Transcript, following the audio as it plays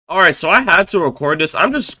Alright, so I had to record this.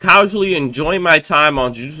 I'm just casually enjoying my time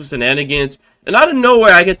on Jujutsu Shenanigans, and out of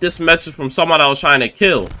nowhere I get this message from someone I was trying to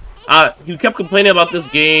kill. He kept complaining about this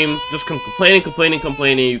game, just complaining.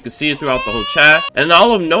 You can see it throughout the whole chat. And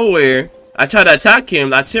out of nowhere, I try to attack him.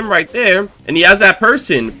 That's him right there, and he has that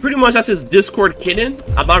person. Pretty much that's his Discord kitten.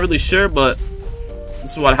 I'm not really sure, but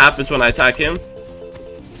this is what happens when I attack him.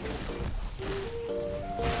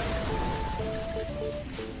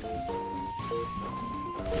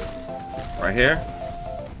 Right here.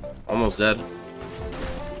 Almost dead.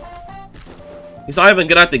 He's not even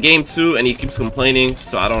good at the game too, and he keeps complaining,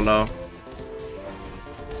 so I don't know.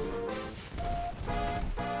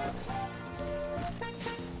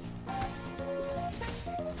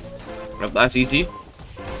 Yep, that's easy.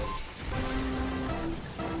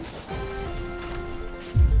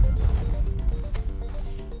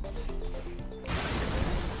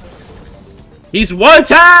 He's one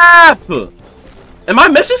tap! Am I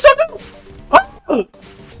missing something? Oh!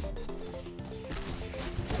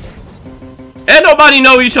 And nobody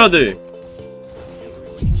know each other.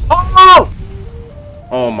 Oh!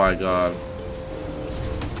 Oh my god.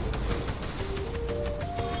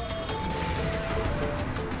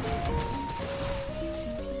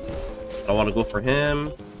 I want to go for him.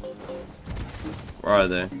 Where are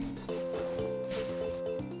they?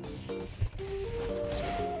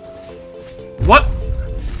 What?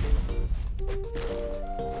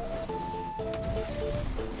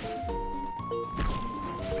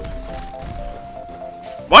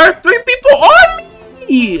 Why are 3 people on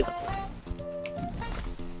me?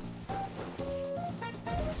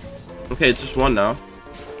 Okay, it's just one now.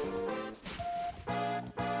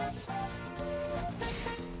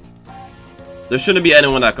 There shouldn't be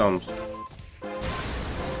anyone that comes.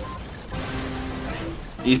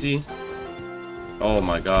 Easy. Oh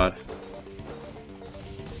my god.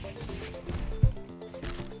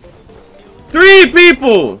 3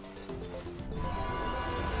 people!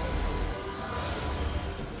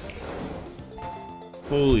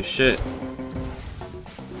 Holy shit.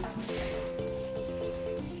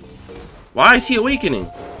 Why is he awakening?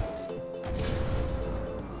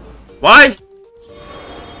 Why is...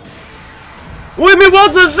 Women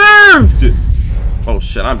well deserved! Oh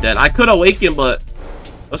shit, I'm dead. I could awaken, but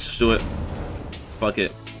let's just do it. Fuck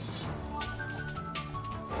it.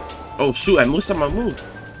 Oh shoot, I missed my move.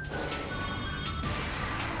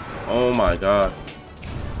 Oh my god.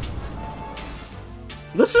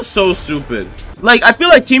 This is so stupid. Like, I feel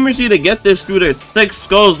like teamers need to get this through their thick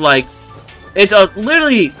skulls. Like, it's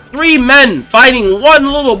literally 3 men fighting 1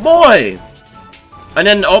 little boy. And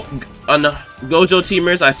then, oh, on the Gojo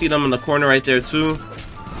teamers, I see them in the corner right there too.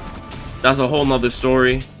 That's a whole nother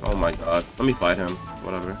story. Oh my god. Let me fight him.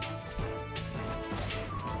 Whatever.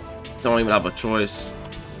 Don't even have a choice.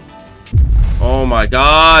 Oh my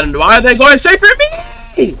god. Why are they going straight for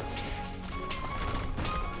me?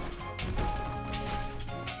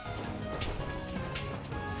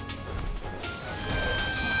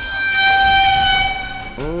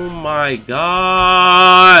 Oh my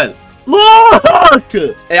god. Look!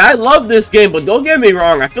 Hey, I love this game, but don't get me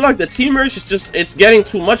wrong. I feel like the teamers is just, it's getting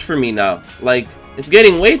too much for me now. Like, it's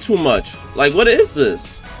getting way too much. Like, what is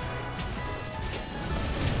this?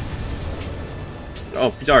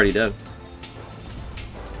 Oh, he's already dead.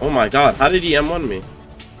 Oh my god, how did he M1 me?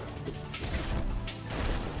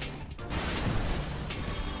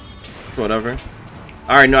 Whatever.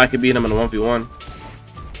 I already know I could beat him in a 1v1.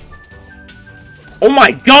 Oh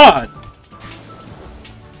my god!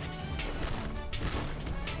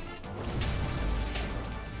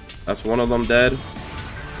 That's one of them dead.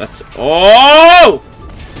 That's... Oh!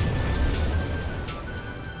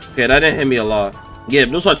 Okay, that didn't hit me a lot. Yeah,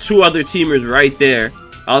 those are 2 other teamers right there.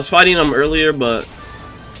 I was fighting them earlier, but...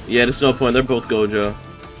 yeah, there's no point. They're both Gojo.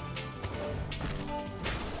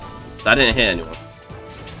 That didn't hit anyone.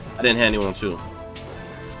 I didn't hit anyone too.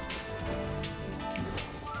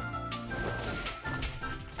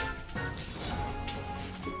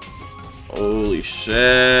 Holy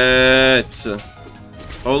shit.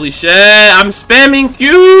 Holy shit. I'm spamming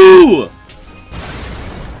Q.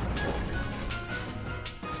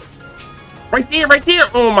 Right there, right there.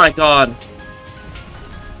 Oh my god.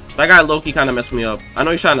 That guy Loki kind of messed me up. I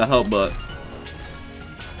know he's trying to help, but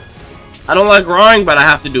I don't like drawing, but I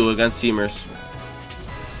have to do it against teamers.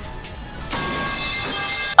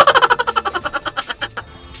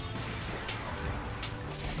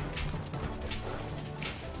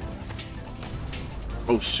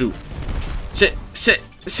 Oh shoot. Shit.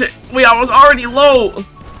 Wait, I was already low.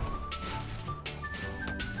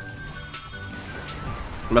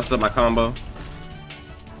 Messed up my combo.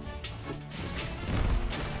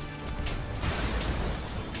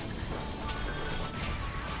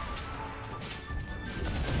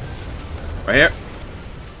 Right here.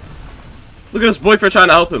 Look at his boyfriend trying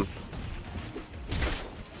to help him.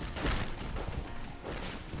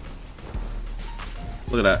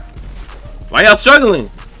 Look at that. Why y'all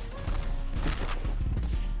struggling?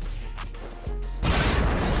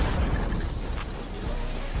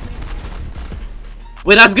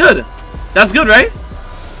 Wait, that's good. That's good, right?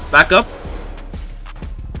 Back up.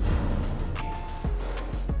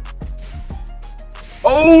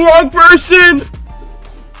 Oh, wrong person!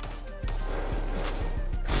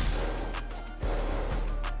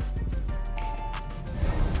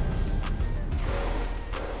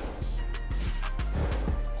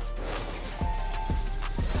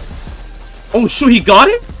 Oh, shoot, he got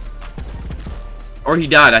it? Or he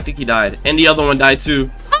died. I think he died. And the other one died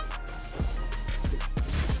too.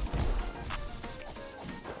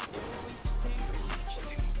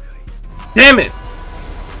 Damn it!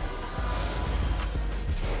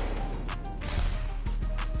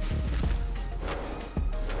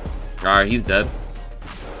 Alright, he's dead.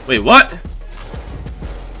 Wait, what?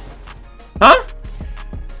 Huh?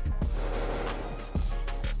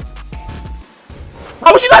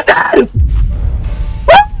 How was she not dead?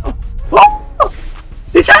 Oh! Oh!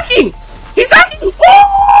 He's hacking! He's hacking!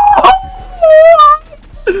 Oh!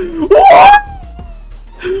 What?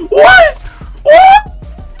 What? What?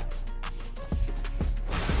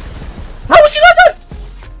 How was she not dead?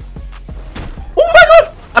 Oh my god!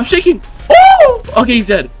 I'm shaking! Oh! Okay, he's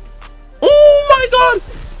dead. Oh my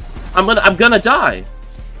god! I'm gonna die.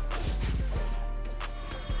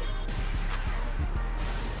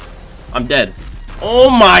 I'm dead. Oh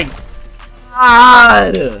my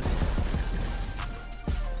god!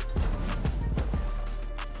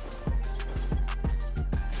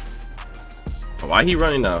 Why he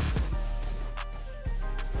running now?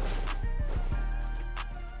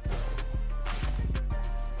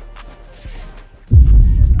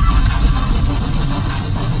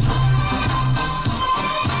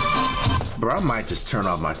 Bro, I might just turn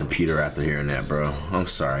off my computer after hearing that, bro. I'm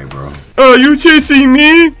sorry, bro. Oh, you chasing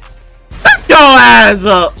me? Set your ass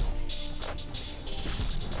up!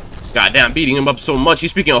 Goddamn, beating him up so much,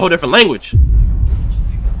 he's speaking a whole different language.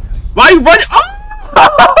 Why are you running?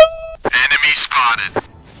 Oh! Enemy spotted.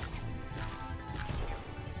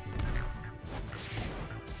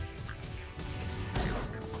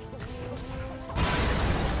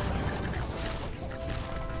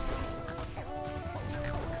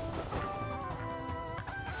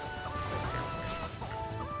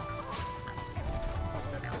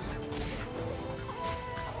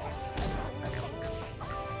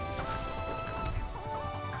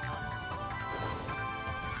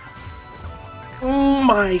 Oh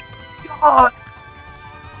my god!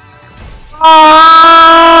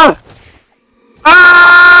 Ah!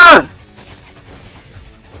 Ah!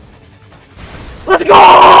 Let's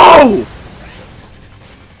go!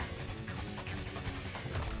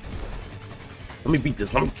 Let me beat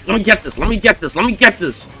this. Let me get this. Let me get this. Let me get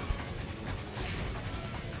this.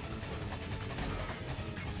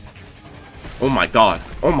 Oh my god.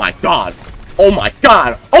 Oh my god. Oh my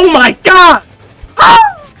god. Oh my god!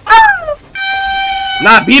 Ah! Ah!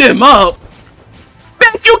 Not beat him up.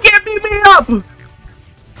 Bitch, you can't beat me up.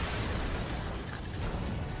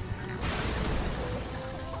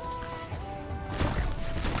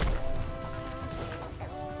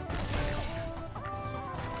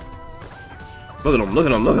 Look at him, look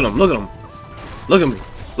at him, look at him, look at him. Look at me.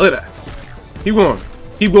 Look at that. Keep going.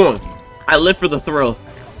 Keep going. I live for the thrill.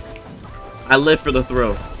 I live for the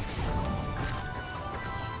thrill.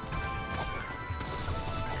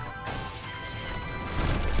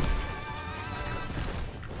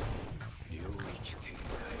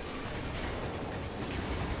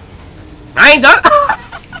 I ain't done.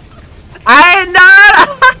 I ain't done.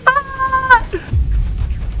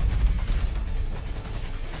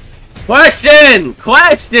 Question.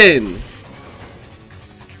 Question.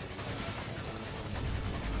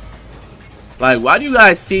 Like, why do you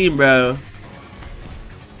guys team, bro?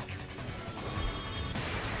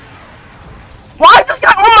 Why this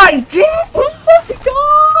guy on my team? Oh my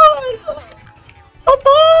god!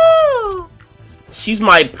 Papa! She's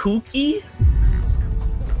my Pookie?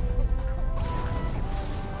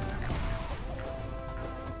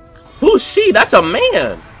 Who's she? That's a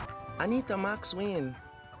man. Anita Maxwin.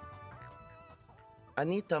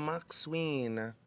 Anita Maxwin.